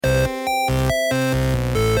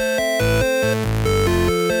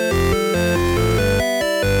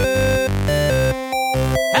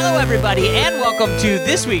everybody, and welcome to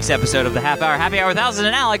this week's episode of the Half Hour Happy Hour with Allison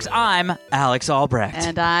and Alex. I'm Alex Albrecht.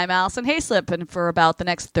 And I'm Allison Hayslip, and for about the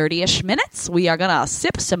next 30-ish minutes, we are going to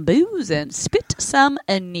sip some booze and spit some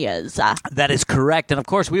news. That is correct, and of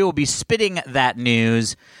course, we will be spitting that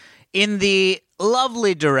news in the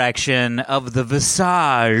lovely direction of the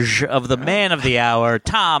visage of the man of the hour,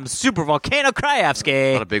 Tom Super Volcano A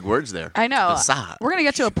Krajewski. lot of big words there. I know. Facade. We're going to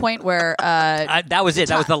get to a point where... That was it.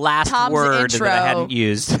 That was the last Tom's word intro. that I hadn't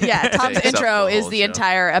used. yeah, Tom's It's up intro the is whole the show.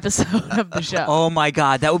 entire episode of the show. Oh my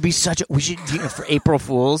God, that would be such a... We should, for April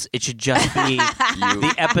Fools, it should just be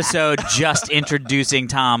the episode just introducing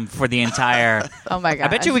Tom for the entire... Oh my God. I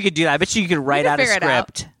bet you we could do that. I bet you could write can out a figure it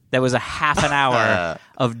out. script that was a half an hour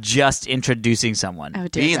of just introducing someone. Oh,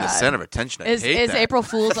 dear Being God. the center of attention. I Is hate that. April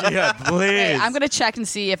Fool's... Yeah, please. Hey, I'm going to check and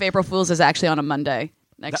see if April Fool's is actually on a Monday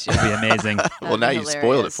next year. That'd be amazing. Well, now you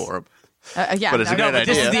spoiled it for him. Yeah, But it's a No, good but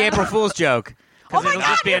this is idea. the April Fool's joke. Oh my it'll God,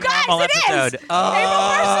 just be you a guys, normal it episode. is! April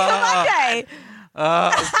 1st is a Monday!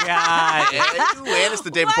 Oh, God. And it's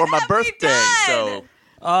the day before my have we birthday, done? so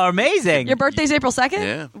Oh, amazing. Your birthday's April 2nd?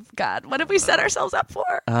 yeah. God, what have we set ourselves up for?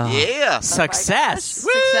 Yeah. Success.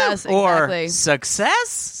 Success, Or exactly. success?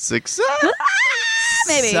 Success.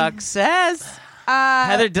 Maybe. Success.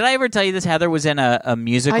 Heather, did I ever tell you this? Heather was in a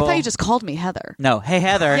musical. I thought you just called me Heather. No. Hey,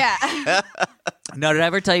 Heather. Yeah. No, did I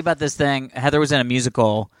ever tell you about this thing? Heather was in a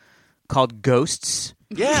musical called Ghosts.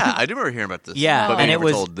 Yeah, I do remember hearing about this. Yeah, but and I it never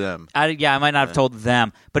was- told them. I might not have told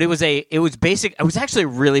them, but it was actually a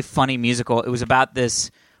really funny musical. It was about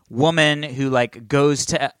this woman who like goes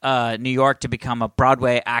to New York to become a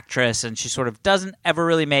Broadway actress, and she sort of doesn't ever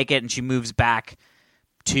really make it, and she moves back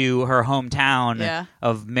to her hometown Yeah.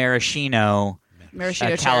 of Maraschino,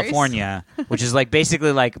 Maraschino cherries. California, which is like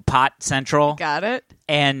basically like Pot Central. Got it.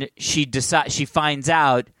 And she finds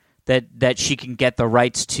out that she can get the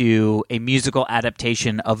rights to a musical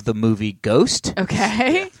adaptation of the movie Ghost.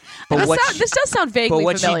 Okay. But This does sound vaguely But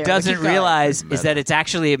what she familiar. doesn't Keep going. realize is that it's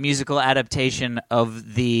actually a musical adaptation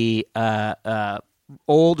of the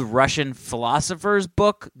old Russian philosopher's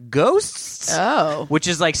book Ghosts, Oh. which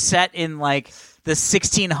is like set in like the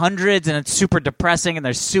 1600s, and it's super depressing, and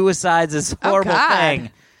there's suicides, this horrible God.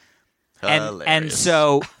 thing. And Hilarious.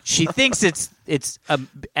 so she thinks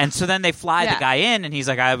and so then they fly Yeah. the guy in, and he's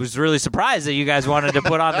like, I was really surprised that you guys wanted to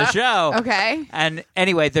put on the show. Okay. And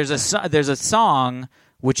anyway, there's a song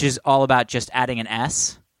which is all about just adding an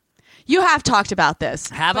S. You have talked about this.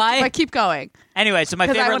 Have but, I? But keep going. Anyway, so my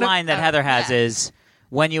 'Cause I favorite wanna- line that Heather has yeah. is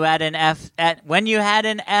when you add an when you had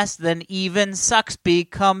an S, then even sucks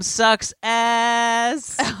becomes sucks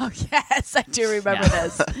S. Oh, yes. I do remember Yeah.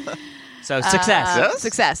 this. So success.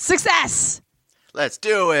 Yes? Success. Let's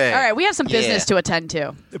do it. All right. We have some business Yeah. to attend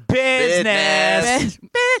to. Business.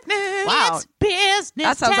 Business. Wow. Business.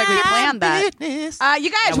 That sounds like we time. planned that. Business.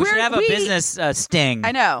 You guys, Yeah, we should have a business sting.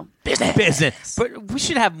 I know. Business. But we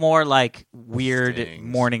should have more like weird Stings.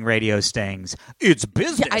 morning radio stings. It's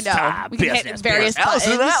business Yeah, I know. time. We can hit Business. various Alice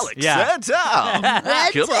and buttons. Alex. Yeah. And Tom.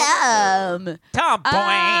 Come on. Tom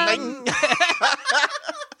Boing.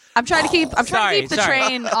 I'm trying to keep. I'm trying to keep the sorry.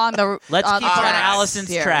 train on the. Let's on keep the on tracks Allison's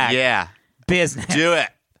here. track. Yeah. Business. Do it.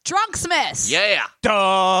 Drunksmiths. Yeah.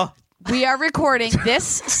 Duh. We are recording this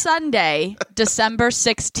Sunday, December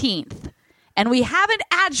 16th. And we have an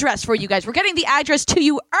address for you guys. We're getting the address to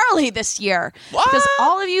you early this year. What? Because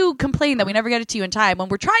all of you complain that we never get it to you in time when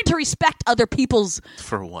we're trying to respect other people's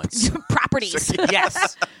For once. properties.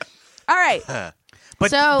 Yes. All right.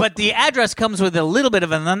 But the address comes with a little bit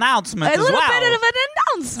of an announcement A as little well. bit of an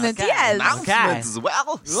announcement, Okay. yes. Announcements as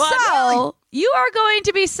well. So, you are going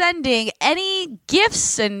to be sending any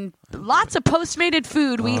gifts and lots of Postmated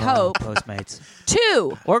food, we hope, Postmates.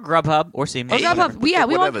 to Or Grubhub or Seamless. Or Grubhub.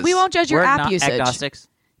 We won't judge your We're app usage. agnostics.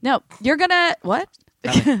 No, you're gonna what?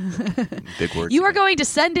 Big words. You are going to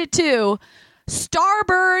send it to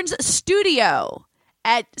Starburns Studio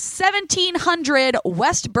at 1700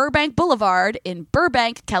 West Burbank Boulevard in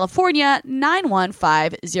Burbank, California,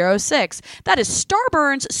 91506. That is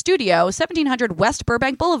Starburns Studio, 1700 West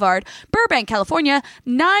Burbank Boulevard, Burbank, California,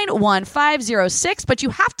 91506. But you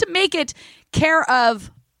have to make it care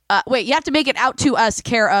of... you have to make it out to us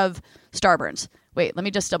care of Starburns. Wait, let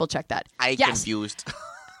me just double check that. I'm Yes. confused.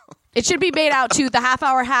 It should be made out to the Half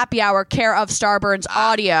Hour Happy Hour care of Starburns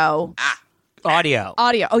Audio. Audio.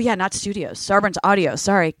 Audio. Oh, yeah, not studios. Starburns Audio.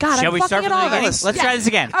 Sorry. God, Shall I'm we fucking start it from the all beginning? up. Let's try this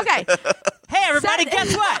again. Okay. Hey, everybody, Send-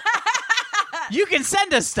 guess what? You can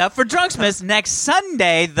send us stuff for Drunksmiths next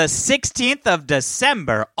Sunday, the 16th of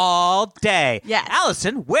December, all day. Yes.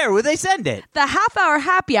 Allison, where would they send it? The Half Hour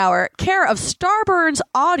Happy Hour care of Starburns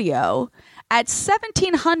Audio at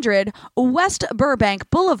 1700 West Burbank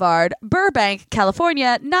Boulevard, Burbank,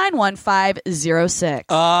 California, 91506.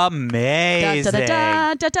 Amazing.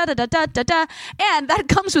 And that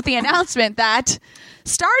comes with the announcement that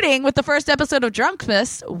starting with the first episode of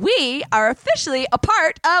Drunkmas, we are officially a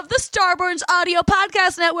part of the Starburns Audio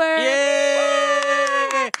Podcast Network.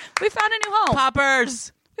 Yay! We found a new home.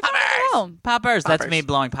 Poppers. We found a new home. Poppers. That's me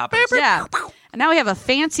blowing poppers. Yeah. And now we have a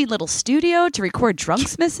fancy little studio to record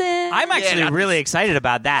Drunksmas in. I'm actually really excited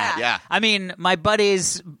about that. Yeah. I mean, my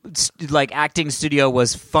buddy's like acting studio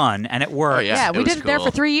was fun and it worked. Oh, yeah. Yeah, It we was did it there cool.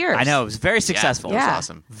 for 3 years. I know, it was very successful. It was Yeah.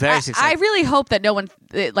 awesome. Very I successful. really hope that no one,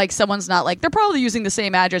 like, someone's not like, they're probably using the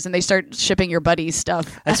same address and they start shipping your buddy's stuff.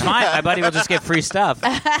 That's fine. My buddy will just get free stuff.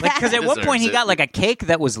 Like, because at one Deserves point he it. got like a cake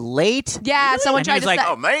that was late. Yeah, someone And he tried was to like, say,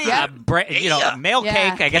 Oh, man. you know, male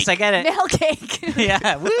Yeah. cake. I guess I get it. nail cake.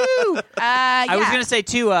 Yeah. Woo! I was gonna say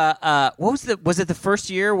too. What was it the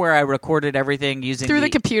first year where I recorded everything using Through the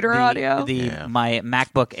computer audio? my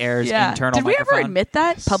MacBook Air's internal. Did we ever microphone. admit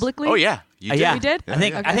that publicly? Oh, yeah. You Yeah, We did? I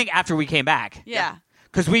think Okay. I think after we came back. Yeah.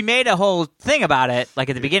 Because we made a whole thing about it. Like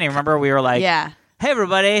at the beginning, remember we were like, Yeah. "Hey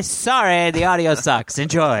everybody, sorry the audio sucks.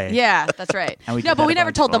 Enjoy." Yeah, that's right. And we No, did but that we a never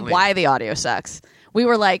bunch. told them Only- why the audio sucks. We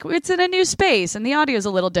were like, it's in a new space and the audio is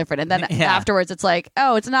a little different. And then Yeah. afterwards, it's like,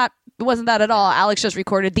 oh, it wasn't that at all. Alex just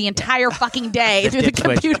recorded the entire fucking day through the Dip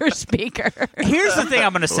switch. computer speaker. Here's the thing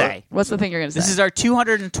I'm gonna say. What's the thing you're going to say? This is our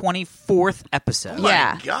 224th episode.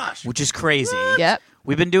 Yeah. My gosh. Which is crazy. Yep.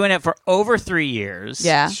 We've been doing it for over 3 years.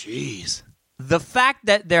 Yeah. Jeez. The fact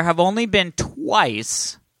that there have only been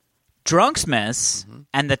twice Drunksmas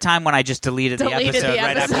and the time when I just deleted the Deleted episode the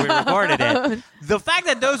right after we recorded it. The fact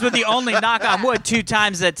that those were the only, knock on wood, 2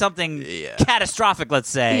 times that something catastrophic, let's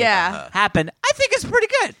say, Yeah. happened, I think is pretty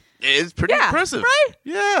good. It's pretty Yeah, impressive. right?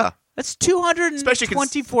 Yeah. That's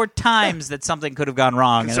 224 times that something could have gone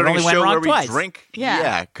wrong, and it Considering only a went show wrong where twice. we drink,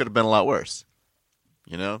 Yeah. it could have been a lot worse.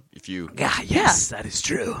 You know, if you... Yes, that is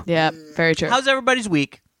true. Yeah, very true. How's everybody's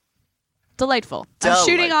week? Delightful. I'm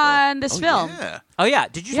shooting Delightful. on this film. Yeah. Oh, yeah.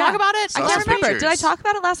 Did you Yeah. talk about it? I Saw can't some remember. pictures. Did I talk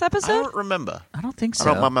about it last I episode? don't remember. I don't think so.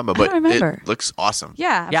 I don't remember, but remember. it looks awesome.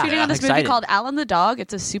 Yeah, I'm Yeah, shooting yeah, on this I'm movie excited. called Alan the Dog.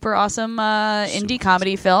 It's a super awesome indie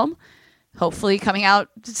comedy film. Hopefully coming out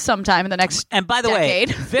sometime in the next And by the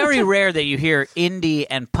decade. way, very rare that you hear indie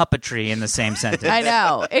and puppetry in the same sentence. I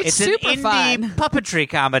know. It's super an indie fun. puppetry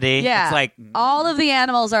comedy. Yeah. It's like, all of the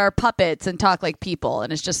animals are puppets and talk like people,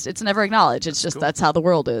 and it's never acknowledged. It's just that's how the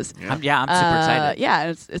world is. I'm super excited.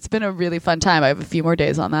 Yeah, it's been a really fun time. I have a few more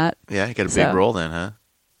days on that. Yeah, you got a big So- role then, huh?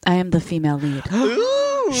 I am the female lead.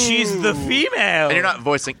 She's the female. And you're not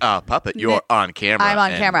voicing a puppet. You're on camera. I'm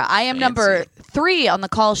on and camera. I am fancy. number 3 on the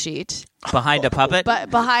call sheet, behind a puppet. but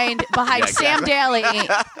behind Sam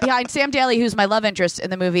Daly, who's my love interest in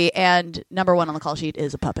the movie, and number 1 on the call sheet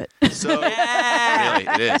is a puppet. So, really,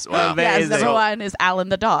 it is. Wow. Amazing. Yes, number So- 1 is Alan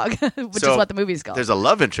the dog, which So, is what the movie's called. There's a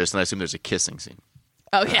love interest, and I assume there's a kissing scene.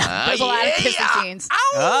 Oh yeah, there's a lot of kissing scenes.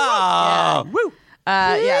 oh. Woo.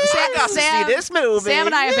 Yeah, I got to see this movie. Sam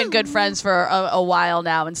and I have been good friends for a while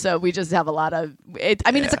now, and so we just have a lot of. It's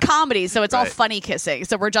a comedy, so it's all Right. funny kissing.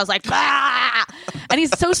 So we're just like, ah! And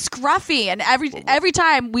he's so scruffy, and every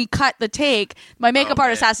time we cut the take, my makeup Oh,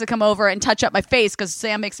 artist man. has to come over and touch up my face because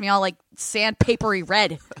Sam makes me all like sandpapery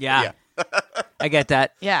red. Yeah. I get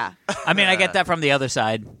that. Yeah, I mean, I get that from the other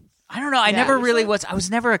side. I don't know. I Yeah. never really was. I was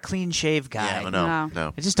never a clean shave guy. Yeah, No.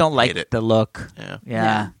 no. I just don't like Hate it. the look. Yeah.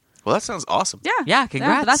 Yeah. Well, that sounds awesome. yeah, Yeah,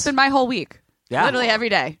 congrats. but that's been my whole week. Yeah. Literally every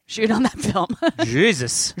day shooting on that film.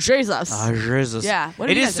 Jesus. Jesus. Jesus. Yeah. What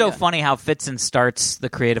have It you is guys so been doing? funny how fits and starts the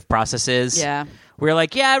creative processes. Yeah. We're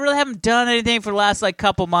like, yeah, I really haven't done anything for the last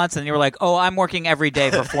couple months, and you were like, oh, I'm working every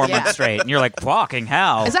day for 4 Yeah. months straight, and you're like, fucking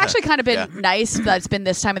hell. It's actually kind of been nice that it's been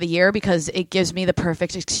this time of the year because it gives me the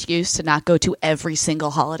perfect excuse to not go to every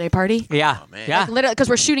single holiday party. Yeah, man. yeah. Literally, because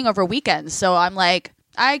we're shooting over weekends. So I'm like,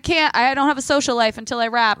 I don't have a social life until I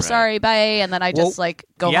wrap. Right. Sorry, bye. And then I just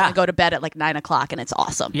go yeah. home and go to bed at 9 o'clock, and it's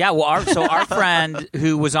awesome. Yeah, well, our friend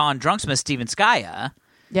who was on Drunksmith, Steven Skaya,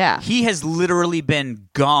 Yeah. he has literally been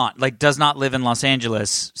gone, does not live in Los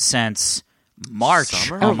Angeles since March.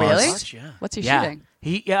 Summer? Oh, almost. really? March, yeah. What's he Yeah. shooting?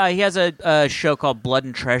 He has a show called Blood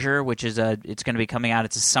and Treasure, which is it's going to be coming out.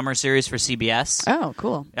 It's a summer series for CBS. Oh,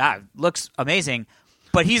 cool. Yeah, it looks amazing.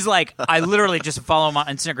 But he's like, I literally just follow him on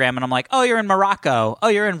Instagram, and I'm like, oh, you're in Morocco. Oh,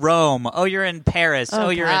 you're in Rome. Oh, you're in Paris. Oh,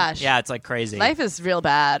 you're gosh. in. Yeah, it's like crazy. Life is real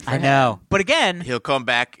bad. For I him. know. But again, He'll come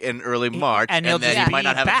back in early March, and and he'll then just he be might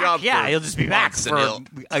not have back. a job. Yeah, for he'll just be back months, for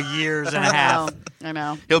and a years and a I half. know. I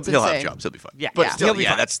know. he'll It's have insane. jobs. He'll be fine. Yeah, but yeah. still, He'll be yeah,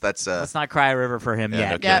 fine. that's Let's not cry a river for him yeah, yet.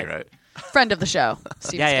 no Yeah. kidding, right? Friend of the show.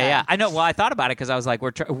 Steve Yeah. Scott. I know. Well, I thought about it because I was like,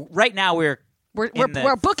 right now we're We're in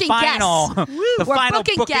the booking final, guests. the We're final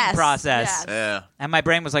booking booking guests. process. Yeah. Yeah. And my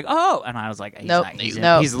brain was like, oh, and I was like, he's Nope. not. He's,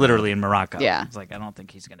 Nope. he's literally in Morocco. Yeah. It's like I don't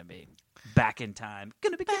think he's going to be back in time.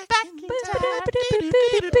 Gonna be back in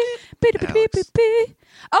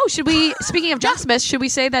Oh, should we? Speaking of Drunksmith, should we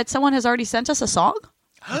say that someone has already sent us a song?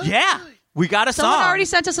 time. Yeah, we got a Someone song. already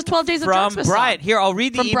sent us a 12 Days of from Drunksmith Brian. song. Here, I'll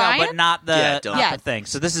read the From email, Brian? but not the, Yeah, don't. not the thing.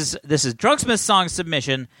 So this is Drunksmith's song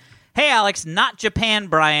submission. Hey, Alex, not Japan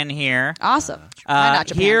Brian here. Awesome. Why not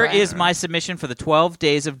Japan, Here Brian? is my submission for the 12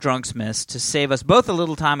 Days of Drunksmiths. To save us both a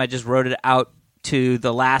little time, I just wrote it out to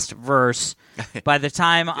the last verse. By the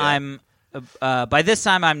time by this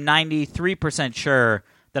time, I'm 93% sure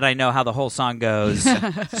that I know how the whole song goes.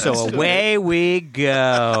 So away we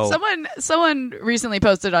go. Someone recently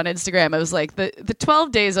posted on Instagram. It was like the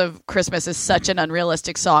 12 Days of Christmas is such an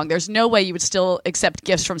unrealistic song. There's no way you would still accept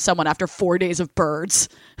gifts from someone after 4 days of birds.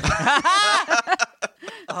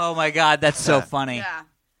 Oh my God, that's so funny. Yeah.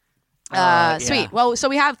 Yeah. Sweet. Well, so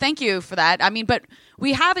we have. Thank you for that. I mean, but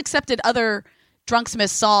we have accepted other Drunksmith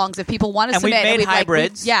songs if people want to And we've submit. made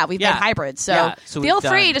hybrids. We've Yeah. made hybrids. So, Yeah, so feel we've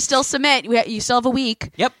free done- to still submit. You still have a week.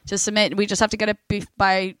 Yep. To submit. We just have to get it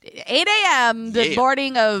by 8 a.m. the Yeah.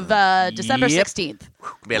 morning of December Yep. 16th.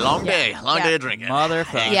 Be a long day. Long Yeah. day of drinking.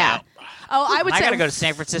 Motherfucker. Yeah. Oh, I would I say. gotta go to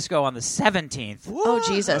San Francisco on the 17th. Oh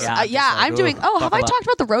Jesus! Yeah, I'm just Yeah, like, I'm doing. ooh, Oh, have I buckle up. talked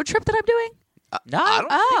about the road trip that I'm doing? No, I don't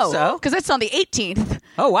Oh, think so. because it's on the 18th.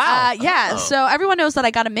 Oh wow. Yeah. Oh. So everyone knows that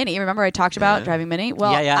I got a Mini. Remember I talked about driving Mini?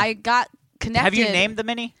 Well, Yeah, yeah. I got connected. Have you named the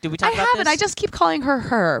Mini? Did we talk I about haven't. this? I just keep calling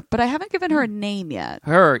her, but I haven't given her a name yet.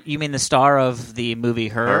 Her. You mean the star of the movie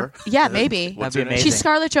Her? Her? Yeah, maybe. What's That'd her be name? She's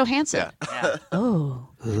Scarlett Johansson. Yeah. Yeah. Oh,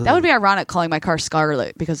 that would be ironic calling my car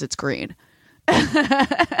Scarlet because it's green.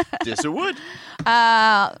 Yes, it would.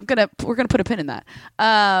 We're gonna put a pin in that.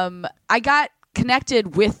 I got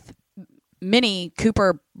connected with Mini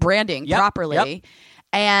Cooper branding Yep, properly, yep.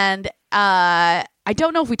 and I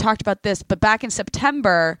don't know if we talked about this, but back in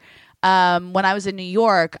September. When I was in New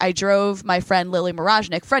York, I drove my friend Lily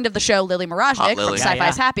Mirajnik, friend of the show Lily Mirajnik Hot from Lily. Sci-Fi's Yeah,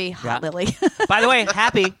 yeah. Happy. Hot Yeah. Lily. By the way,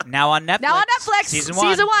 Happy now on Netflix. Now on Netflix, Season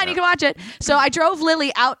 1. You can watch it. So I drove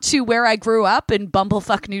Lily out to where I grew up in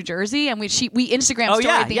Bumblefuck, New Jersey, and we Instagram Oh storied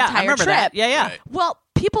yeah, the yeah. I entire remember trip. that. Yeah, yeah. Right. Well,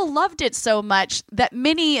 people loved it so much that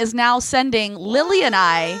Minnie is now sending Lily and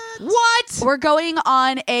I. What? We're going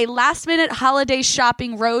on a last-minute holiday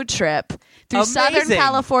shopping road trip through Southern Amazing.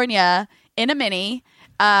 California in a Mini.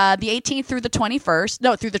 The 18th through the 21st.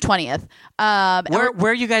 No, through the 20th. And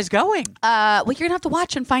Where are you guys going? well, you're gonna have to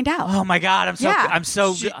watch and find out. Oh my God, I'm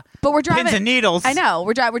so But we're driving pins and needles. I know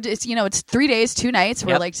we're driving. It's 3 days, 2 nights.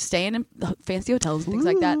 We're Yep. like staying in fancy hotels and things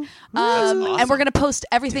like that. And we're gonna post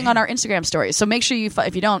everything on our Instagram stories. So make sure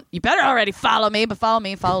if you don't, you better already follow me. But follow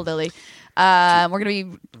me, follow Lily. We're gonna be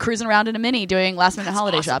cruising around in a Mini doing last minute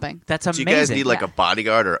holiday shopping. That's Do amazing. you guys need like Yeah. a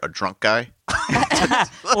bodyguard or a drunk guy?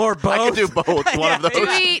 or both? I could do both. One of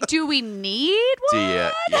those. Do we need one?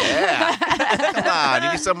 Yeah. Come on.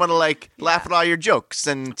 You need someone to like laugh at all your jokes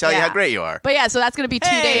and tell you Yeah. how great you are. But yeah, so that's gonna be 2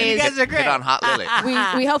 Hey, you days. guys are great. Hit on Hot Lily.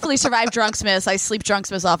 We hopefully survive Drunksmith. I sleep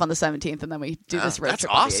Drunksmith off on the 17th, and then we do this road That's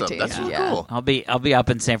trip on the awesome. 18th. That's really Yeah. cool. I'll be up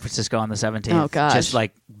in San Francisco on the 17th. Oh, gosh. Just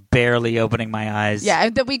like barely opening my eyes. Yeah,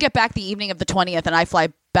 and then we get back the evening of the 20th, and I fly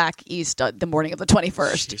back east the morning of the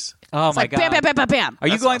 21st. Jeez. Oh It's my like God. bam, bam, bam, bam, bam. Are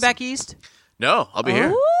you That's going awesome. back east? No, I'll be here.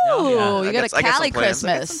 Ooh, No, yeah. you I got a got- I got Cali some plans. I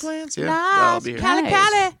got Christmas. some plans, yeah. I'll be here. Cali,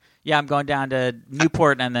 Cali. Yeah, I'm going down to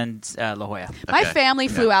Newport and then La Jolla. My Okay. family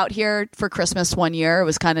flew out here for Christmas one year. It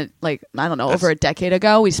was kind of like, I don't know, That's- over a decade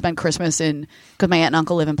ago. We spent Christmas because my aunt and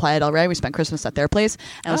uncle live in Playa del Rey. We spent Christmas at their place.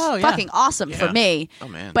 And it was Oh, yeah. fucking awesome for Yeah. me. Oh,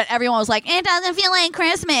 man. But everyone was like, it doesn't feel like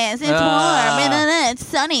Christmas. It's warm. It's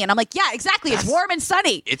sunny. And I'm like, yeah, exactly. It's warm and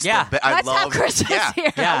sunny. It's Yeah. the I Let's love have Christmas yeah. here.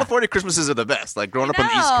 Yeah. California Christmases are the best. Like growing up on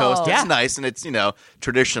the East know. Coast, Yeah. it's nice and it's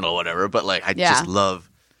traditional, whatever. But like I Yeah. just love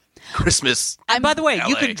Christmas. And by the way,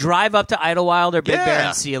 you LA. can drive up to Idlewild or Big Bear Yeah.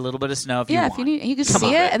 and see a little bit of snow if Yeah, you if want. you need, you can Come see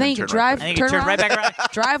on, it, right, and then you turn can right drive, back. And you can turn right back around.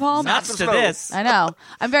 drive home. Nuts to this. I know.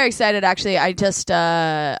 I'm very excited. Actually, I just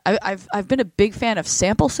I've been a big fan of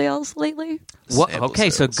sample sales lately. What? Sample Okay,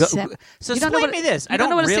 so go. Sam- So You don't know explain what- me this. you I don't don't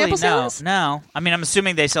know what a really sample sale know. is? No, I mean I'm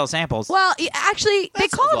assuming they sell samples. Well, actually, they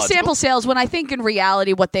That call them sounds sample logical. sales when I think in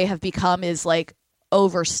reality what they have become is like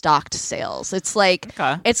overstocked sales. It's like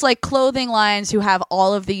Okay. it's like clothing lines who have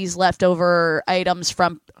all of these leftover items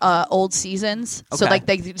from old seasons. So Okay. like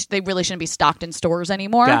they really shouldn't be stocked in stores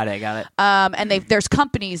anymore. Got it. And there's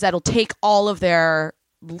companies that'll take all of their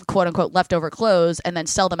quote unquote leftover clothes and then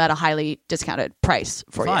sell them at a highly discounted price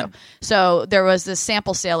for you. Fun. So there was this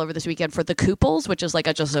sample sale over this weekend for the Kooples, which is like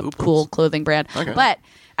just a cool clothing brand. Okay. But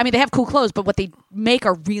I mean, they have cool clothes, but what they make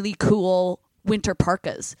are really cool winter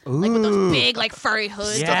parkas, like with those big, like furry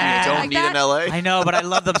hoods. Yeah. Stuff you and don't like need that. in L.A. I know, but I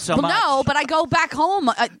love them so Well, much. no, but I go back home.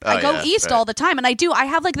 I go yeah, east right. all the time, and I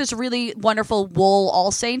have like this really wonderful wool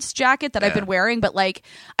All Saints jacket that I've been wearing, but like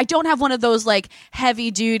I don't have one of those like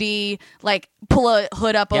heavy duty, like pull a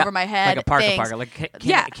hood up Yeah, over my head, like a parka things. parka, like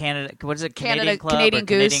Yeah. Canada. What is it? Canada, Canadian Club Canadian or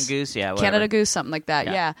Goose, Canadian Goose, yeah, whatever. Canada Goose, something like that.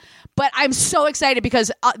 Yeah. Yeah. But I'm so excited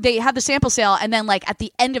because they have the sample sale, and then like at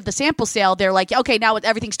the end of the sample sale, they're like, okay, now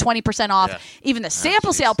everything's 20% off, Yeah. even the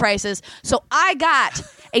sample sale prices. So I got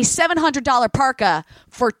a $700 parka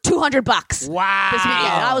for $200. Wow. This weekend.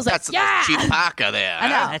 And I was like, That's yeah. a cheap parka there. I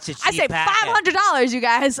know. That's a I cheap say packet. $500, you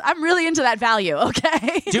guys. I'm really into that value.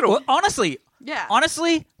 Okay. Dude, well, honestly,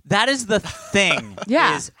 that is the thing.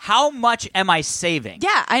 Yeah. Is how much am I saving?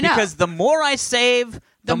 Yeah, I know. Because the more I save,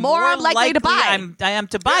 The more I'm likely to buy. I am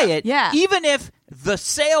to buy it. Yeah. Even if the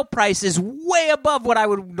sale price is way above what I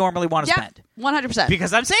would normally want to Yeah. spend, 100%.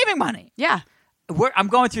 because I'm saving money. Yeah. I'm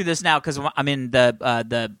going through this now because I'm in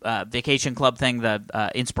the vacation club thing, the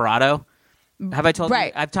Inspirato. Have I told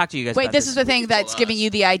Right. you? I've talked to you guys. Wait, about this is the thing that's giving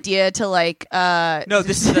you the idea to like No,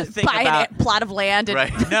 this is the thing buy about. a plot of land and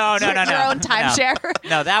Right. No. your own timeshare.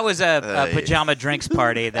 No, that was a pajama drinks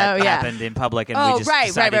party that Oh, yeah. happened in public, and Oh, we just right,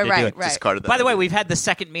 decided right, to right, do it. right. Discarded that. By the way, we've had the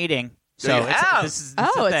second meeting, so you have? this is Oh,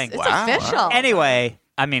 a it's, thing. it's Wow. official. Anyway,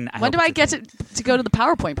 I mean, When do I get to go to the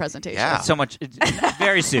PowerPoint presentation? Yeah. so much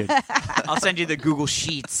very soon? I'll send you the Google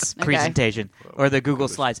Sheets Okay. presentation or the Google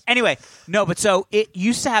Slides. Anyway, no, but so it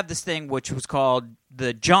used to have this thing which was called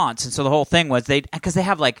the Jaunts, and so the whole thing was because they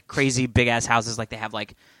have like crazy big ass houses, like they have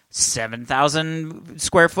like 7,000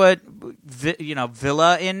 square foot,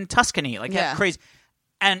 villa in Tuscany, like Yeah. that's crazy,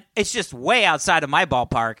 and it's just way outside of my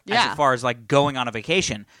ballpark Yeah. as far as like going on a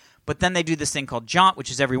vacation. But then they do this thing called Jaunt,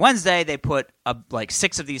 which is every Wednesday. They put like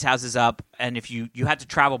 6 of these houses up, and if you had to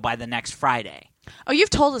travel by the next Friday, Oh, you've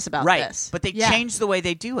told us about right? this. But they Yeah. changed the way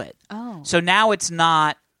they do it. Oh. So now it's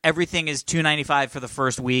not everything is $295 for the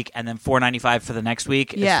first week and then $495 for the next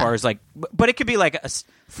week. Yeah. As far as like, but it could be like a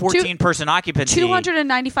 14-person occupancy.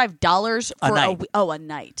 $295 for night. a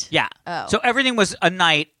night. Yeah. Oh. So everything was a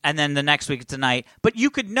night, and then the next week it's a night. But you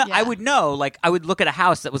could know. Yeah. I would know. Like I would look at a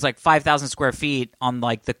house that was like 5,000 square feet on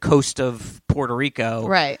like the coast of Puerto Rico,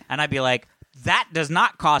 Right. And I'd be like, that does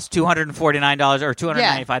not cost $249 or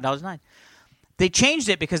 $295 a night. They changed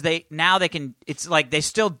it because they can. It's like they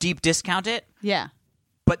still deep discount it, Yeah.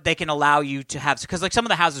 but they can allow you to have because like some of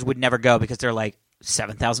the houses would never go because they're like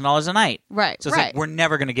 $7,000 a night. Right, So it's right. like we're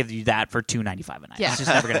never going to give you that for $295 a night. Yeah. It's just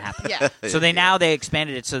never going to happen. Yeah. So they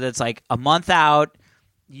expanded it so that it's like a month out,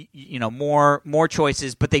 more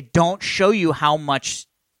choices, but they don't show you how much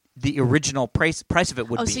the original price of it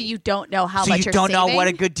would Oh, be. so you don't know how So much you you're don't know saving? what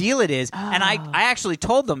a good deal it is. And I actually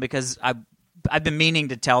told them because I've been meaning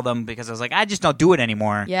to tell them because I was like, I just don't do it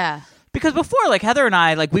anymore. Yeah. Because before, like Heather and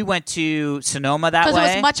I, like we went to Sonoma that way.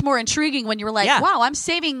 Because it was much more intriguing when you were like, Yeah. wow, I'm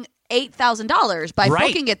saving $8,000 by Right.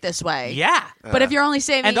 booking it this way. Yeah. But if you're only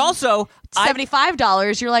saving And also,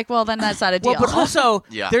 $75, you're like, well, then that's not a deal. well, but also,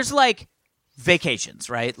 Yeah. there's like vacations,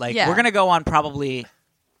 right? Like Yeah. we're gonna go on probably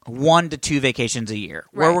 1 to 2 vacations a year,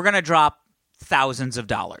 where Right. we're gonna drop thousands of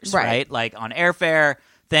dollars, Right. right? Like on airfare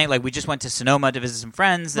thing. Like we just went to Sonoma to visit some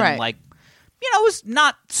friends, and Right. like it was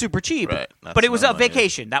not super cheap, Right. Not but it was a Sonoma, yeah.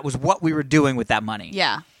 vacation. That was what we were doing with that money.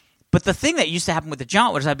 yeah. But the thing that used to happen with the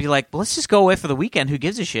Jaunt was I'd be like, well, let's just go away for the weekend. Who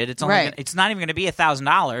gives a shit? It's only Right. it's not even going to be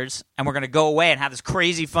 $1,000, and we're going to go away and have this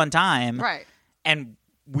crazy fun time. Right. And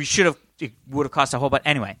it would have cost a whole bunch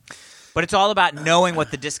anyway. But it's all about knowing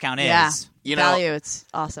what the discount is. Yeah. You know- Value. It's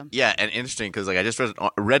awesome. Yeah, and interesting because like I just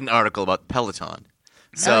read an article about Peloton.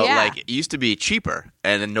 So Oh, yeah. like it used to be cheaper,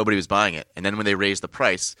 and then nobody was buying it. And then when they raised the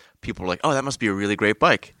price, people were like, "Oh, that must be a really great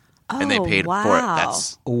bike," and they Oh, paid for it. wow.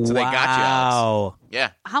 That's so they got you. Alex. Wow. Yeah.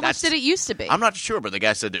 How much That's- did it used to be? I'm not sure, but the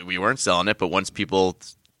guy said that we weren't selling it. But once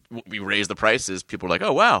we raised the prices, people were like,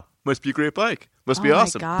 "Oh wow, must be a great bike. Must be Oh, my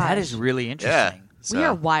awesome." God. That is really Yeah. interesting. So, We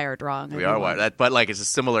are wired wrong. we are wired. But like it's a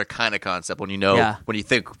similar kind of concept when you know Yeah. when you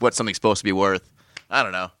think what something's supposed to be worth. I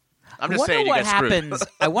don't know. I'm just saying you what get screwed. happens.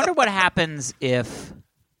 I wonder what happens if,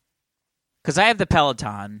 because I have the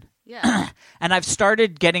Peloton, Yeah. and I've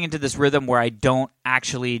started getting into this rhythm where I don't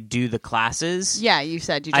actually do the classes. Yeah, you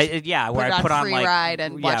said you just Where it I on put on Free like Ride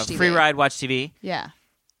and watch TV. free ride, watch TV. Yeah.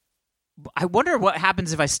 I wonder what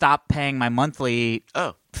happens if I stop paying my monthly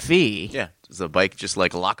Oh, fee. yeah. Does the bike just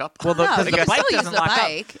like lock up? Well, No, because you the can bike still use doesn't the lock up.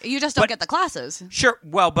 bike. You just don't But- get the classes. Sure.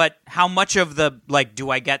 Well, but how much of the do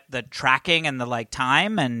I get the tracking and the like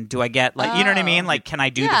time, and do I get like you know what I mean? Like, can I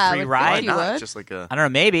do Yeah, the free with Why ride? you not? would. Just like a I don't know.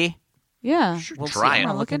 Maybe. Yeah. We'll try see. it. I'm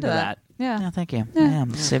gonna Look into that. Yeah. Thank you. I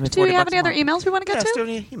am saving. Do we 40 have bucks any a other month. emails we want to get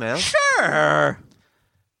to? email. Sure.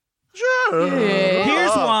 Sure.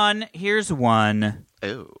 Here's one.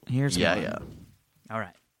 Oh. Here's yeah, one. yeah. All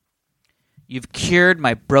right. You've cured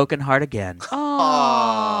my broken heart again.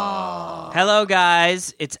 Oh. Hello,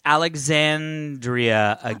 guys. It's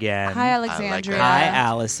Alexandria again. Hi, Alexandria. Hi,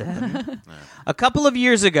 Allison. A couple of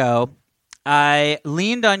years ago, I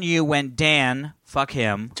leaned on you when Dan, fuck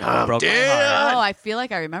him, broke my heart. Oh, I feel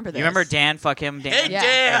like I remember this. You remember Dan, fuck him, Dan? Hey, Yeah.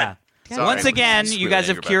 Dan. Yeah. Sorry, Once again, I'm just you really guys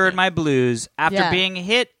have angry cured about my blues. After Yeah. being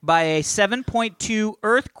hit by a 7.2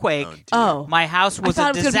 earthquake, Oh. my house was I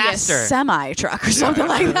thought a it was going to be a disaster. semi-truck or something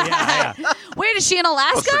like that. Wait, is she in that.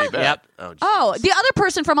 Alaska? Pretty bad. Yep. Oh, Oh, the other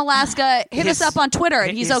person from Alaska hit us up on Twitter,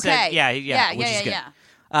 and he's he said- okay. yeah, which is good.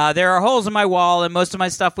 yeah. There are holes in my wall, and most of my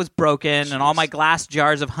stuff was broken, and all my glass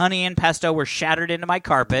jars of honey and pesto were shattered into my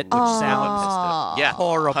carpet, which sounds yeah.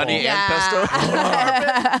 horrible. Honey Yeah.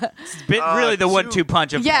 and pesto. really the 1-2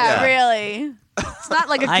 punch of Yeah, Yeah. really. It's not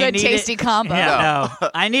like a I good, needed- tasty combo. Yeah, no.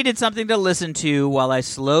 I needed something to listen to while I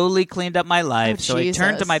slowly cleaned up my life, Oh, so I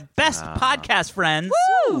turned to Jesus. my best podcast friends,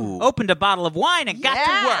 Ooh. opened a bottle of wine, and got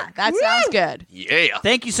to work. That sounds good. Yeah.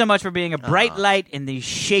 Thank you so much for being a bright light in these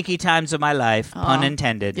shaky times of my life, pun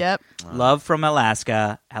intended. Yep. Love from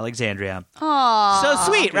Alaska, Alexandria. Aww.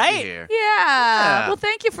 So sweet, Good to right? hear. Yeah. Well,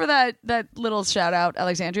 thank you for that little shout out,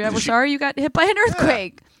 Alexandria. We're sorry you got hit by an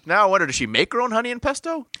earthquake. Now I wonder, does she make her own honey and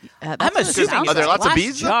pesto? That's I'm what it assuming sounds Are there like. lots of glass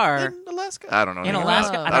bees jar. in Alaska? I don't know. In anything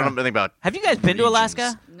Alaska? about- I I don't don't know anything about. Have you guys been to Regions.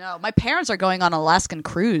 Alaska? No, my parents are going on an Alaskan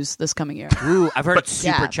cruise this coming year. Ooh, I've heard it's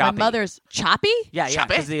super yeah, choppy. My mother's choppy? Yeah, Choppy?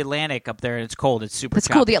 because the Atlantic up there, it's cold. It's super That's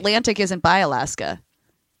choppy. cool. The Atlantic isn't by Alaska.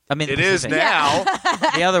 I mean, It the is Pacific. now.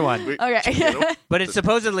 The other one. Okay. But it's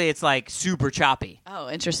supposedly it's like super choppy. Oh,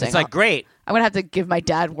 interesting. It's like great. I'm gonna have to give my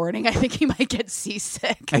dad warning. I think he might get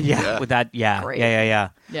seasick. Yeah, with that. Yeah, Great. yeah.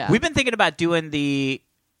 Yeah. We've been thinking about doing the.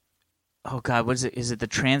 Oh God, what is it? Is it the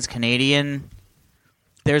Trans-Canadian?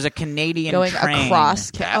 There's a Canadian Going train.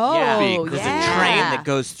 across. That Oh, would be yeah. cool. There's a train that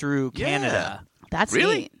goes through Canada. That's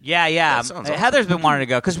Really? neat. Yeah. That sounds awesome. Heather's been wanting to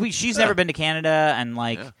go because she's never been to Canada, and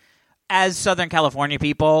like, as Southern California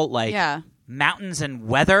people, like, Yeah. mountains and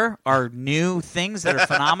weather are new things that are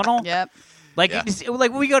phenomenal. Yep. Like, Yeah.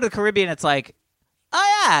 like when we go to the Caribbean, it's like,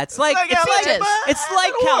 oh yeah, it's like like LA, but it's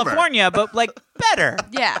like warmer. California, but like better.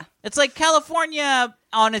 Yeah. It's like California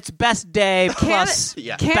on its best day plus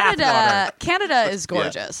Yeah. bathwater. Canada is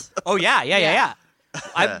gorgeous. Oh yeah. Yeah.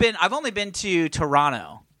 I've only been to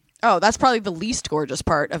Toronto. Oh, that's probably the least gorgeous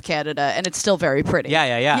part of Canada, and it's still very pretty.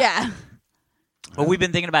 Yeah. Yeah. But we've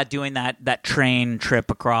been thinking about doing that train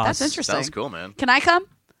trip across. That's interesting. Sounds cool, man. Can I come?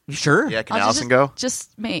 Sure. Yeah, can I'll Allison just, go?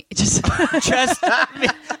 Just me. Just, Just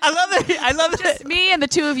I love that. me and the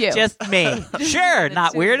two of you. Just me. Sure.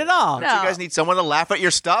 Not weird at all. No. You guys need someone to laugh at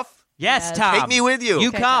your stuff? Yes, Yes. Tom. Take me with you. You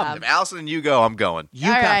Okay, come. Tom. If Allison and you go, I'm going. You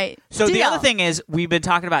All come. right. So the Deal. other thing is we've been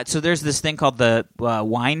talking about. So there's this thing called the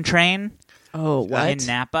wine train Oh, what? in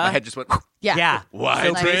Napa. My head just went. yeah. Yeah. Wine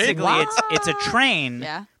so train? basically, it's a train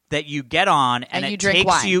Yeah. that you get on, and you it drink takes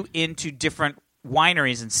wine. you into different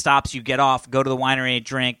wineries and stops. You get off, go to the winery,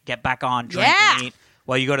 drink, get back on, drink, Yeah. and eat.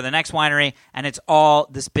 While you go to the next winery, and it's all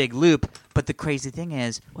this big loop. But the crazy thing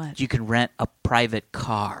is, What? you can rent a private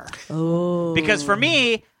car. Oh. Because for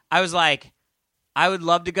me, I was like, I would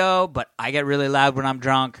love to go, but I get really loud when I'm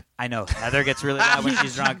drunk. I know Heather gets really loud when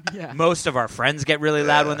she's drunk. Yeah. Most of our friends get really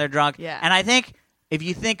loud when they're drunk. Yeah. And I think if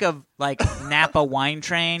you think of like Napa wine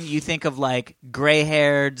train, you think of like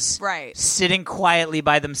gray-haireds Right. sitting quietly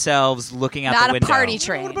by themselves looking out Not the a window. party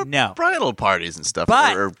train. No. Bridal parties and stuff.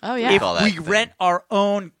 But Oh, yeah. if all that we thing. rent our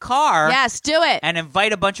own car Yes, do it. and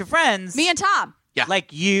invite a bunch of friends, Me and Tom. Yeah.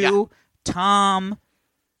 like you, Tom,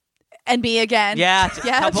 And me again. yeah,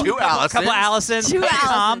 Yeah. couple, Two couple Allisons, Two couple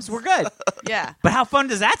Toms, Allisons. we're good. Yeah. But how fun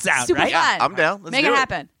does that sound, Super right? fun. Yeah, I'm down. Let's Make do it it.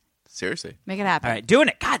 happen. Seriously. Make it happen. All right, doing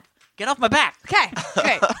it. God, get off my back. Okay.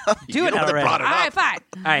 Okay. Do You it know they already. brought All it right, up. fine.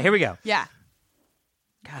 All right, here we go. Yeah.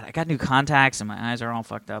 God, I got new contacts and my eyes are all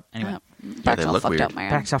fucked up. Anyway, Back's they all look fucked weird. up, man.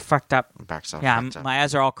 back's all fucked up. Back's off. Yeah, back's off. my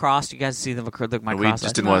eyes are all crossed. You guys see the look at my We cross.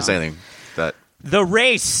 just didn't want to say anything. That The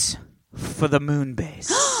race for the moon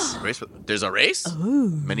base. race. There's a race.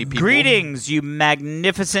 Many people. Greetings, you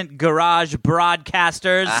magnificent garage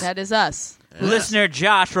broadcasters. That is us. Listener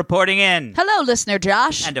Josh reporting in. Hello, listener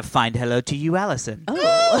Josh. And a fine hello to you, Allison. Oh.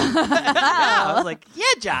 I was like, yeah,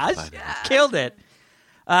 Josh. Killed it.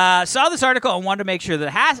 Saw this article and wanted to make sure that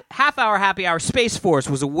Half Hour Happy Hour Space Force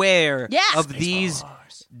was aware Yes. of these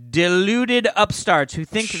deluded upstarts who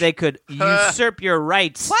think they could usurp your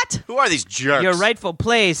rights. What? Who are these jerks? Your rightful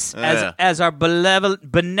place Yeah. as our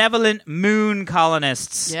benevolent moon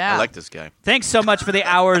colonists. Yeah. I like this guy. Thanks so much for the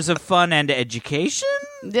hours of fun and education.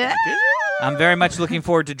 Yeah. I'm very much looking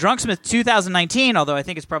forward to Drunksmith 2019, although I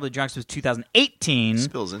think it's probably Drunksmith 2018.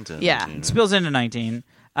 Spills into Yeah. 19. It spills into 19.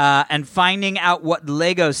 And finding out what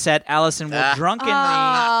Lego set Allison will drunkenly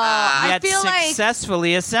I yet feel like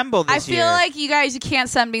successfully assemble this I year. feel like you guys can't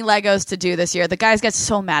send me Legos to do this year. The guys got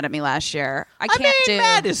so mad at me last year. I can't do.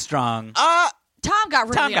 mad is strong. Tom got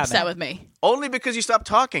really Tom got upset mad. with me. Only because you stopped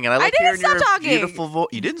talking, and I like didn't hearing stop your talking. beautiful voice.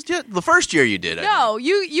 You didn't. The first year you did. I No,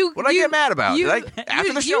 think. you. What did I get mad about? You,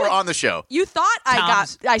 After the show or on the show? You thought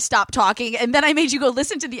Tom's- I stopped talking, and then I made you go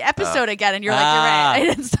listen to the episode again, and you're like, you're right, I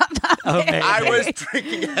didn't stop talking. Okay. I was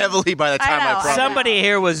drinking heavily by the time know. I probably. Somebody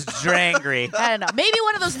here was drangry. I don't know. Maybe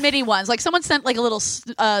one of those mini ones. Like someone sent like a little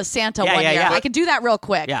Santa Yeah, one yeah, year. yeah. I can do that real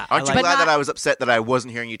quick. Yeah. Aren't you I like glad But that not- I was upset that I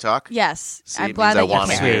wasn't hearing you talk? Yes, See, I'm it glad means I that you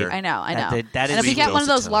wanna care. hear. I know. That and is if you get sweet. one of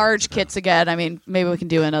those Those large kits again, I mean, maybe we can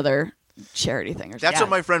do another charity thing or something. That's what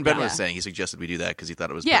my friend Ben Yeah. was saying. He suggested we do that because he thought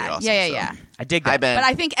it was pretty Yeah, awesome. yeah. I dig Hi, that. Ben. But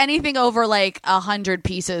I think anything over like 100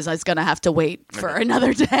 pieces is going to have to wait for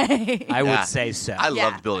another day. I Yeah. would say so. I Yeah,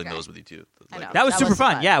 loved building okay. those with you too. I know. that was super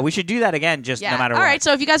fun. fun. Yeah, we should do that again, just no matter All what. right,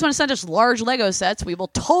 so if you guys want to send us large Lego sets, we will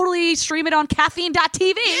totally stream it on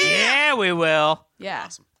caffeine.tv. Yeah, we will. Yeah.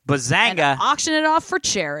 Awesome. And Bazanga. auction it off for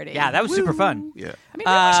charity. Yeah, that was super fun. Yeah. I mean,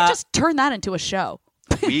 maybe we should just turn that into a show.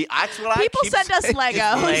 That's what I People keep send us saying.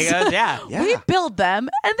 Legos. Legos, yeah. Yeah. We build them,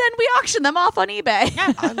 and then we auction them off on eBay.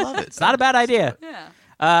 I love it. It's not a bad idea.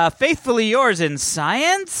 Yeah. Faithfully yours in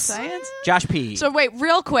science. Science? Josh P. So wait,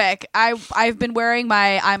 real quick. I've been wearing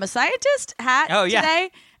my I'm a Scientist hat Oh, yeah.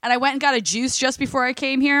 today, and I went and got a juice just before I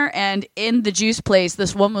came here. And in the juice place,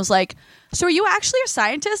 this woman was like, "So are you actually a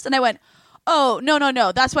scientist?" And I went, "Oh,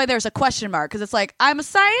 no. That's why there's a question mark, because it's like I'm a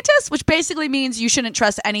scientist, which basically means you shouldn't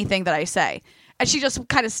trust anything that I say." And she just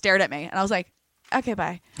kind of stared at me, and I was like, "Okay,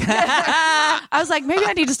 bye." I was like, maybe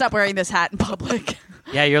I need to stop wearing this hat in public.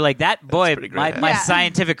 Yeah, you're like that boy. pretty great. My Yeah.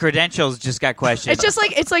 scientific credentials just got questioned.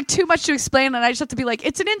 It's like too much to explain, and I just have to be like,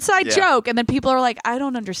 it's an inside Yeah. joke, and then people are like, I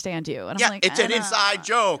don't understand you, and Yeah, I'm like, it's I an don't inside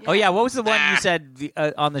joke. Oh yeah, what was the one you said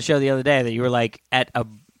on the show the other day that you were like at a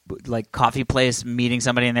coffee place meeting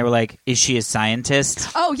somebody and they were like, "Is she a scientist?"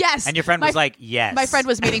 Oh yes, And your friend was like, "Yes." My friend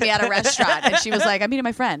was meeting me at a restaurant, and she was like, I'm meeting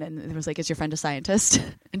my friend, and it was like, is your friend a scientist?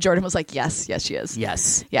 And Jordan was like, yes, she is.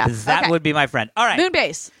 "Yes." Yeah. 'Cause that Okay. would be my friend. All right.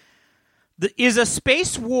 Moonbase, Is a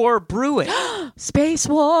space war brewing? Space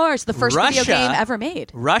Wars, the first video Russia- game ever made.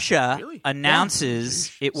 Russia Really?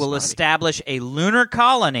 announces it will establish a lunar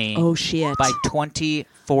colony Oh shit! by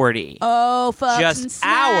 2040. Oh fuck! Just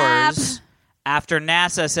hours after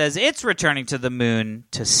NASA says it's returning to the moon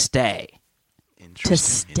to stay. to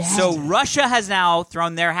Interesting. stay. So Russia has now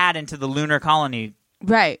thrown their hat into the lunar colony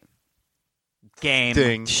right, game.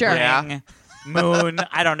 Thing. Sure. Yeah. Thing, moon,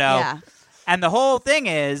 I don't know. yeah, And the whole thing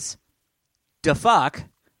is da fuck,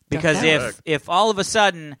 because fuck. if all of a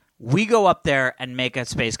sudden we go up there and make a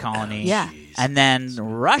space colony, Yeah. and then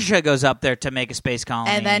Russia goes up there to make a space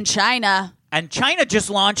colony, and then China. and China just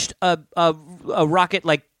launched a rocket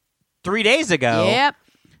like 3 days ago Yep.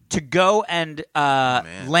 to go and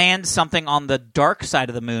land something on the dark side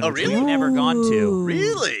of the moon, Oh, which really? we've never gone to.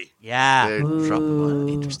 Really? Yeah, They dropped the one.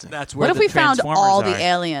 Interesting. that's where What if the we found Transformers all are. the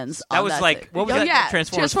aliens? That on was that like- thing? what was oh, that? Yeah,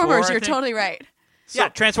 Transformers 4, I You're think? totally right. Yeah,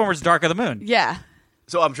 Transformers Dark of the Moon. Yeah,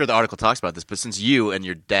 So I'm sure the article talks about this, but since you and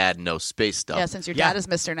your dad know space stuff, yeah. Since your Yeah. dad is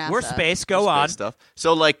Mr. NASA, We're space. Go space on. stuff.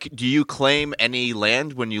 So, like, do you claim any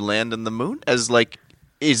land when you land on the moon? As like,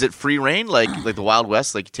 is it free reign, like the Wild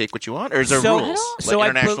West, like you take what you want, or is there So- rules, I like don't-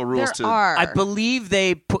 international rules There too? are. I believe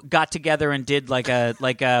they got together and did like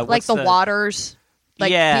like what's the waters,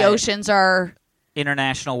 like Yeah. the oceans are.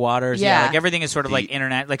 international waters. Yeah. Like everything is sort of like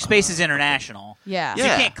internet. Like space is international. Yeah. So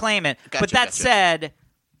Yeah. you can't claim it. Gotcha, but that gotcha. said,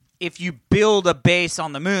 if you build a base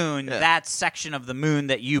on the moon, Yeah. that section of the moon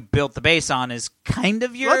that you built the base on is kind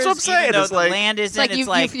of yours. That's what I'm saying. Even though It's the like- land It's isn't.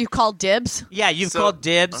 like you called dibs. yeah, you've So- called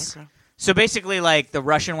dibs. Okay. So basically, like the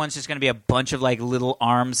Russian one's just going to be a bunch of like little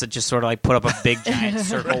arms that just sort of like put up a big giant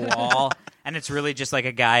circle wall, and it's really just like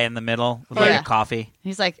a guy in the middle with like Yeah. a coffee.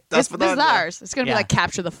 He's like, That's this what is I- ours. It's gonna Yeah. be like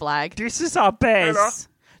capture the flag. This is our base.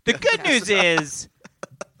 The good news is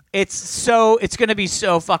it's going to be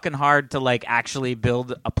so fucking hard to like actually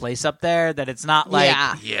build a place up there that it's not like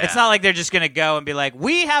Yeah. it's not like they're just going to go and be like,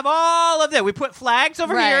 we have all of that. We put flags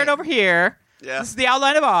over here Right. and over here. Yeah. This is the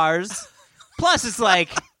outline of ours. Plus, it's like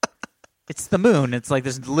it's the moon. It's like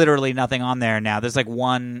there's literally nothing on there now. There's like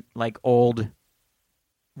one like old.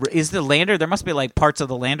 Is the lander? There must be like parts of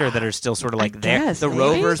the lander that are still sort of like there. guess, The maybe.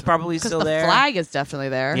 rover's probably Because still the there. flag is definitely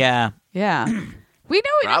there. Yeah. Yeah. We know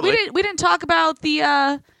Probably. we didn't talk about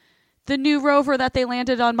the new rover that they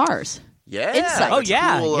landed on Mars. Yeah. Insight. Oh, That's a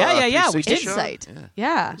yeah. cool, Yeah. We 360 did. show. Insight. Yeah.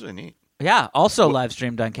 Yeah. That's really neat. Yeah, also live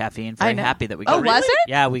streamed on Caffeine. Very I know. happy that we Oh, got was it?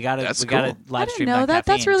 Yeah, we got it. That's We got it cool. I live didn't streamed know on that.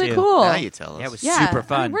 Caffeine That's really too. cool. Now you tell us. Yeah, it was Yeah, super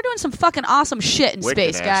fun. we're doing some fucking awesome shit in Wicked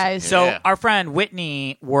space, ass. guys. So Yeah. our friend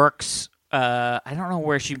Whitney works. I don't know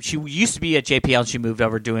where she used to be at JPL. And she moved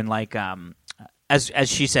over doing like as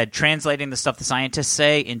she said, translating the stuff the scientists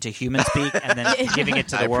say into human speak and then giving it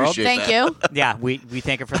to the I world. appreciate Thank that. you. Yeah, we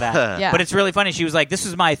thank her for that. Yeah. But it's really funny. She was like, "This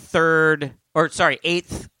is my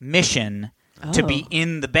eighth mission to be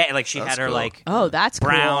in the band." Like she That's had her cool. like Oh, that's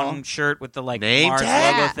brown cool. shirt with the like Name Mars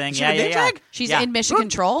tag? logo thing. She Yeah, had a yeah, name yeah. She's Yeah. in Mission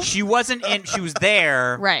Control. She wasn't in. She was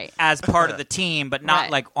there, Right. as part of the team, but not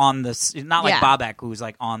Right. like on the. Not like Yeah. Bobek, who was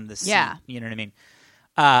like on the seat. Yeah. You know what I mean?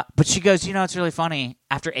 But she goes, it's really funny.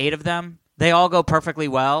 After 8 of them, they all go perfectly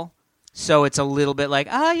well. So it's a little bit like,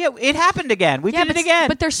 yeah, it happened again. We did but it again.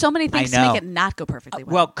 But there's so many things I to know. make it not go perfectly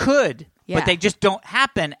well. well, could, Yeah. but they just don't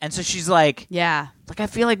happen. And so she's like, yeah. I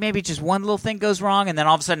feel like maybe just one little thing goes wrong, and then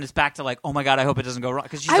all of a sudden it's back to like, oh my god, I hope it doesn't go wrong,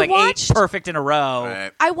 because she's I like watched- 8 perfect in a row.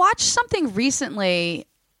 Right. I watched something recently.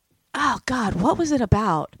 Oh God, what was it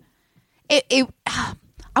about? It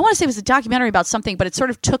I want to say it was a documentary about something, but it sort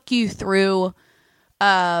of took you through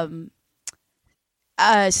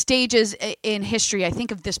stages in history. I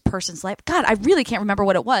think of this person's life. God, I really can't remember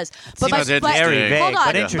what it was. But Seems interesting. Very vague, hold on.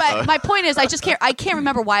 but interesting. But my point is, I can't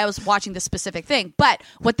remember why I was watching this specific thing. But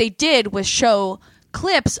what they did was show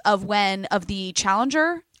clips of the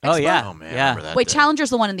Challenger. Oh yeah, Oh man, I yeah. remember that Wait, day. Challenger's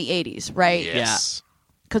the one in the 80s, right? Yes.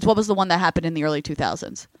 Because what was the one that happened in the early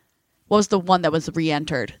 2000s? What was the one that was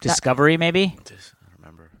re-entered? Discovery, maybe I don't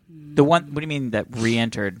remember. the one. What do you mean that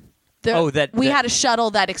re-entered? we had a shuttle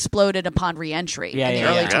that exploded upon re-entry Yeah, in the yeah,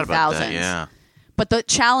 early yeah. I forgot about 2000s. that, yeah. But the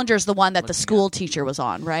Challenger's the one that the school teacher was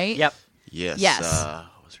on, right? Yep, Yes. Yes.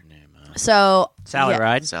 What was her name? So Sally yeah,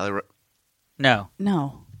 Ride. Sally. No,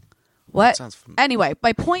 No. What? Sounds familiar. Anyway,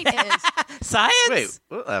 my point is science. Wait.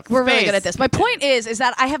 What? we're really Space. good at this. My point is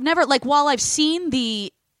that I have never while I've seen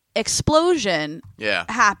the explosion Yeah.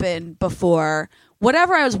 happen before,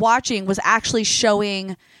 whatever I was watching was actually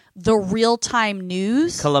showing the real-time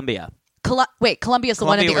news. Columbia. Columbia's the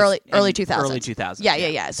one in the Columbia was early in 2000s. early 2000s,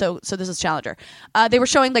 Yeah. So this is Challenger. They were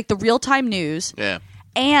showing the real-time news Yeah.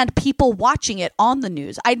 and people watching it on the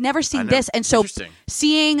news. I'd never seen I know. this, and so Interesting.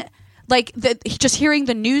 seeing just hearing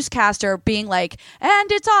the newscaster being like,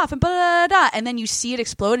 "And it's off," and blah, blah, blah, and then you see it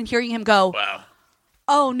explode, and hearing him go, Wow.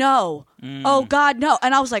 "Oh no, oh God, no!"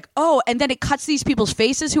 And I was like, "Oh!" And then it cuts these people's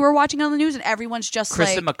faces who are watching on the news, and everyone's just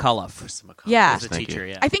Kristen like, McCullough "Yeah." was the Thank teacher.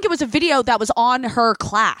 you. Yeah. I think it was a video that was on her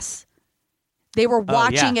class. They were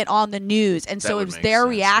watching yeah. it on the news, and so would it was make their sense,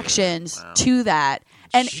 reactions yeah. Wow. to that.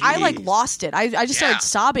 And I Jeez. lost it. I just Yeah. started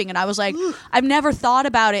sobbing, and I was like, I've never thought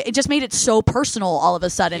about it. It just made it so personal all of a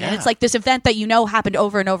sudden, and Yeah. it's like this event that happened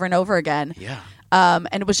over and over and over again. Yeah. And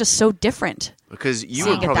it was just so different Because you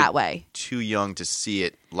seeing were it probably that way. too young to see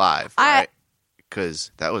it live, I- right?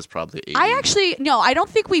 Because that was probably 80. I actually I don't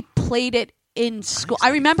think we played it in school. I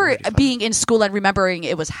remember 85. being in school and remembering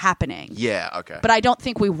it was happening, Yeah. Okay. but I don't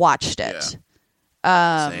think we watched it.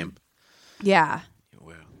 Same. Yeah.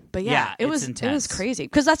 Wow. But Yeah, yeah, it it's was intense. crazy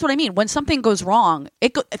because that's what I mean. When something goes wrong,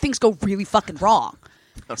 things go really fucking wrong.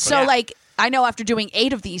 So Yeah. I know after doing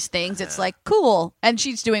 8 of these things, it's like cool, and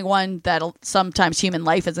she's doing one that sometimes human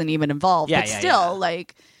life isn't even involved. Yeah, but yeah, still,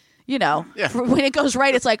 Yeah. when it goes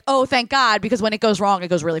right, it's like, oh, thank God, because when it goes wrong, it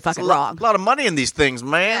goes really fucking wrong. A lot of money in these things,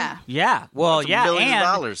 man. Yeah. Yeah. Well, Lots of yeah, millions of and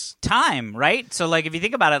dollars. time, right? So, if you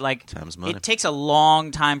think about it, Time's money. it takes a long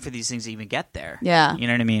time for these things to even get there. Yeah. You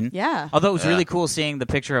know what I mean? Yeah. Although it was Yeah. really cool seeing the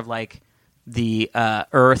picture of the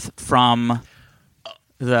Earth from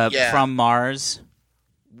Yeah. from Mars.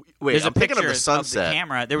 Wait, There's I'm a thinking picture of the sunset.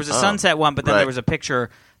 camera. There was a Oh, sunset one, but then right. there was a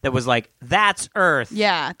picture that was like, "That's Earth."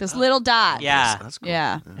 Yeah, this little dot. Yeah. That's cool.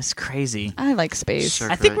 Yeah. It's crazy. I like space.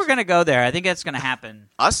 Sure. I think Christ. we're gonna go there. I think that's gonna happen.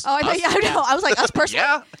 Us? Oh, I thought, Us? yeah, I know. I was like, us personally.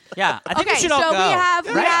 Yeah. Yeah, I think Okay, we should so all go. we have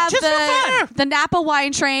Right? Just for fun. the Napa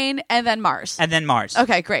wine train and then Mars. And then Mars.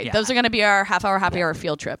 Okay, great. Yeah. Those are going to be our half-hour happy hour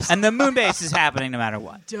field trips. And the moon base is happening no matter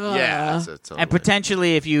what. Yeah. So totally. And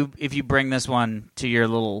potentially, if you bring this one to your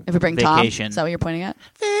little If we bring Tom, vacation is that what you're pointing at?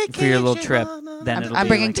 for your little trip, then it'll I'm be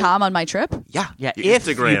bringing like- Tom on my trip. Yeah. Yeah, Your if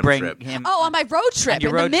Instagram you bring trip. him. Oh, on my road trip on your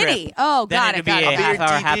in road the Mini. trip. Oh, then got it'll it. be Got a it. I'll be your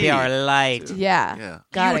half-hour happy DD. hour light. Yeah. Yeah.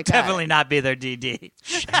 Got You it. would got definitely it. not be their DD.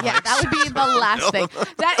 Yeah, that would be the last thing.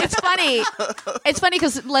 That it's funny. It's funny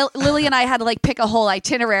because Lily and I had to pick a whole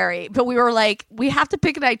itinerary, but we were like, we have to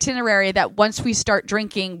pick an itinerary that once we start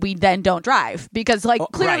drinking, we then don't drive because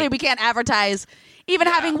clearly right. we can't advertise even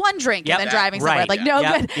having one drink Yep. and then driving somewhere. Right. No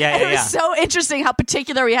Yep. good. Yeah, And yeah, it was yeah. so interesting how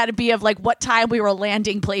particular we had to be of what time we were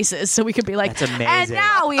landing places, so we could be like, That's amazing. and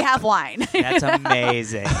now we have wine. That's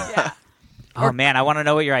amazing. Oh man, I want to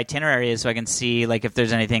know what your itinerary is so I can see like if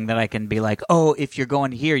there's anything that I can be like, oh, if you're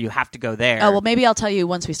going here, you have to go there. Oh, well, maybe I'll tell you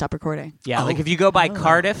once we stop recording. Yeah, like if you go by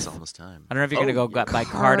Cardiff, It's almost time. I don't know if you're gonna go by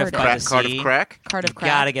Cardiff by the sea. Cardiff crack. Cardiff You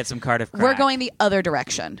Crack. gotta get some Cardiff crack. We're going the other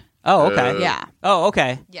direction. Oh, okay. Yeah. Oh,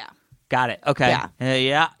 okay. Yeah. Got it. Okay.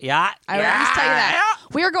 Yeah. Yeah. I will just tell you that.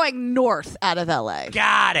 We are going north out of LA.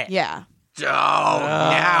 Got it. Yeah. Oh,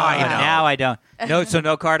 now I know. Now I don't. No, so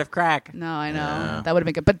no Cardiff crack. No, I know. That would have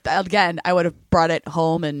been good. But again, I would have brought it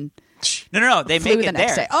home and No. They flew make the it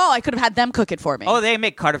next there. day. Oh, I could have had them cook it for me. Oh, they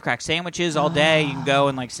make Cardiff crack sandwiches all day. You can go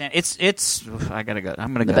and like it's. I gotta go.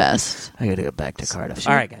 I'm gonna the go. best. I gotta go back to Cardiff.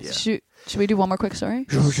 All right, guys. Should we do one more quick story?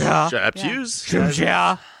 Shut up, Hughes.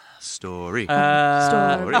 Yeah. Story. Story.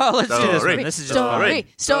 Oh, let's do this Story. one. This is just fun.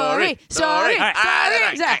 Story. All right.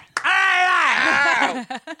 Exactly.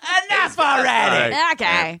 Enough already.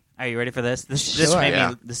 Okay. Are you ready for this? This Sure.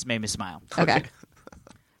 made me smile. Okay.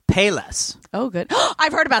 Payless Oh, good.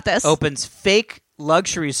 I've heard about this. opens fake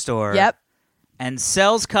luxury store. Yep. And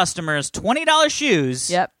sells customers $20 shoes.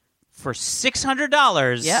 Yep. For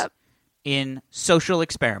 $600. Yep. In social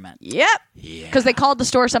experiment. Yep. Because they called the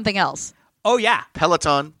store something else. Oh yeah.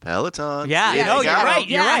 Peloton. Yeah, Yeah, no, they you're got right. 'em.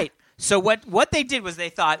 You're Yeah. right. So what they did was they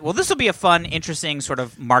thought, well, this will be a fun, interesting sort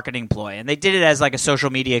of marketing ploy, and they did it as like a social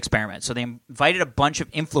media experiment. So they invited a bunch of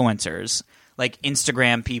influencers, like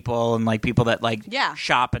Instagram people and like people that like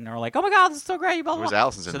shop and are like, oh my god, this is so great. Blah, blah, Where's blah.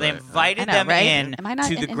 Allison's So they invite? invited I know, them right? in Am I not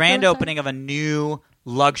to an the grand influencer? opening of a new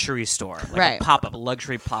luxury store, like Right. a pop up, a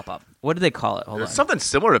luxury pop up. What do they call it? Hold on. Something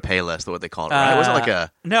similar to Payless, what they call it, right? It wasn't like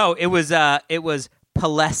a No, it was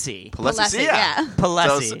Palessi. Palessi, yeah.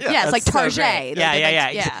 Palessi. So, Yeah, it's like That's so Target. great. Yeah.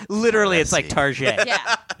 Yeah. Literally, it's like Target. Yeah.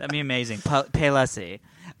 That'd be amazing. Palessi.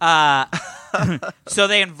 So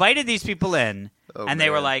they invited these people in, and they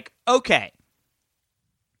were man. like, okay,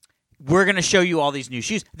 we're going to show you all these new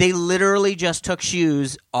shoes. They literally just took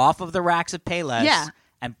shoes off of the racks at Payless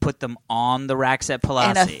and put them on the racks at In a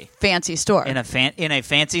Palessi. fancy store. In a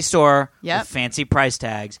fancy store Yep. with fancy price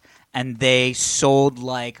tags, and they sold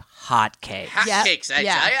like hotcakes. Yep. cakes, I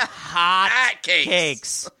Yeah. tell ya. Hot cakes.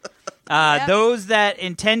 cakes. Yep. Those that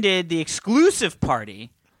intended the exclusive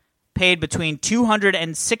party paid between $200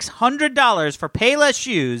 and $600 for Payless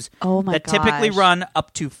shoes Oh my that typically gosh. run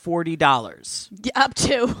up to $40. Yeah, up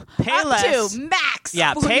to Payless. max.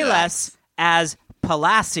 Yeah, Payless as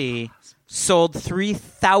Palazzi sold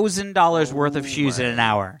 $3,000 worth of shoes in an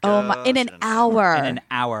hour. Oh my! In an hour. In an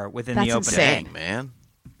hour within That's the opening. insane. Dang, man.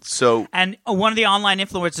 So And one of the online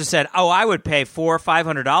influencers said, "Oh, I would pay $400 or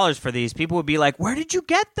 $500 for these." People would be like, "Where did you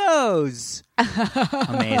get those?"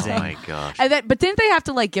 Amazing. oh my gosh. And then, but didn't they have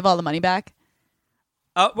to like give all the money back?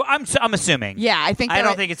 Well, I'm assuming. Yeah, I think. I they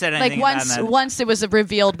don't were- think it said like anything about that. once it was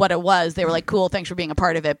revealed what it was, they were like, "Cool, thanks for being a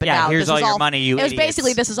part of it." But Yeah, now here's this all was your money, you It was idiots.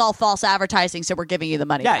 basically this is all false advertising, so we're giving you the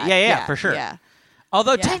money. Yeah, back. yeah, for sure. Yeah.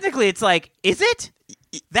 Although Yeah. technically, it's like, is it?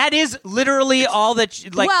 That is literally all that.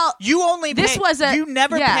 Like, Well, you only this pay, was a- you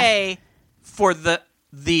never yeah. pay for the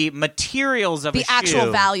materials of The a actual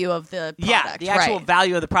shoe. value of the product. Yeah, the actual right.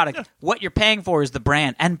 value of the product. What you're paying for is the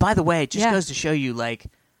brand. And by the way, it just Yeah. goes to show you, like,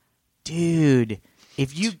 dude,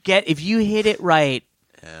 if you hit it right.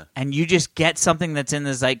 Yeah. And you just get something that's in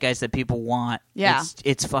the zeitgeist that people want. Yeah.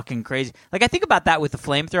 It's fucking crazy. Like I think about that with the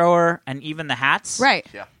flamethrower and even the hats. Right.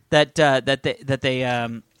 Yeah. That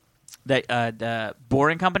the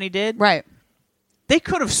Boring Company did. Right. They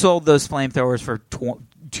could have sold those flamethrowers for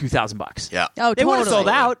 $2,000. Yeah. Oh, They would have totally. sold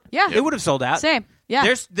out. Yeah. They would have sold out. Same.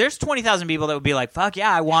 Yeah. There's 20,000 people that would be like, "Fuck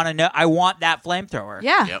yeah, I want that flamethrower."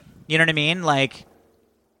 Yeah. Yep. You know what I mean? Like,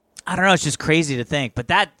 I don't know. It's just crazy to think, but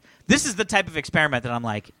this is the type of experiment that I'm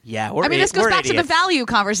like, yeah, we're. I mean, this goes we're back to the idiots. value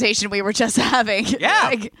conversation we were just having. Yeah.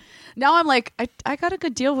 Like, now I'm like, I got a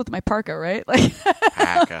good deal with my parka, right? Like,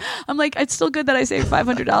 Parka. I'm like, it's still good that I saved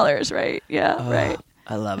 $500, right? Yeah, right.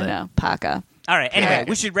 I love I it. know, parka. All right. Anyway, Yeah.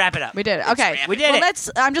 we should wrap it up. We did it. Okay, We did well, it.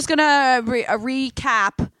 I'm just gonna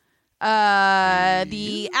recap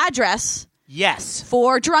the address Yes.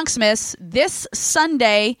 for Drunksmiths this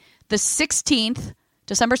Sunday, the 16th,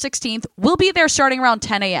 December 16th. We'll be there starting around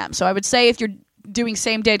 10 a.m. So I would say if you're doing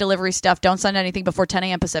same-day delivery stuff, don't send anything before 10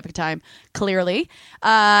 a.m. Pacific time, clearly.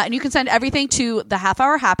 And you can send everything to the Half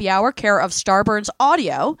Hour Happy Hour, care of Starburns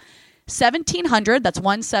Audio, 1700, that's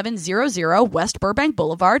 1700 West Burbank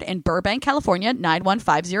Boulevard in Burbank, California,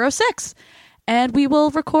 91506. And we will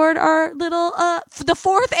record our little, the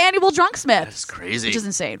 4th annual Drunksmiths. That's crazy. Which is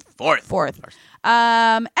insane. Fourth.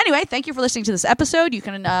 Anyway, thank you for listening to this episode. You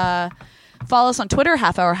can follow us on Twitter,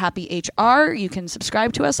 Half Hour Happy HR. You can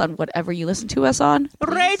subscribe to us on whatever you listen to us on.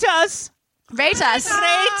 Rate us. Rate us.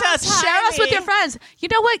 Share us with your friends. You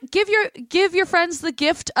know what? Give your friends the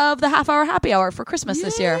gift of the half-hour happy hour for Christmas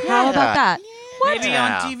this year. How about that? Maybe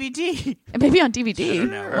on DVD. Maybe on DVD.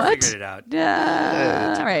 No, What? we figured it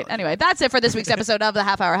out. All right. Anyway, that's it for this week's episode of the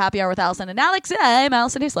Half-Hour Happy Hour with Allison and Alex. I'm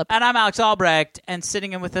Allison Hayslip. And I'm Alex Albrecht, and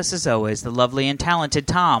sitting in with us as always, the lovely and talented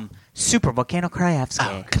Tom Super Volcano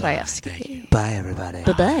Krajewski. Krajewski. Bye, everybody.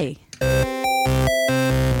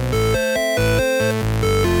 Bye-bye.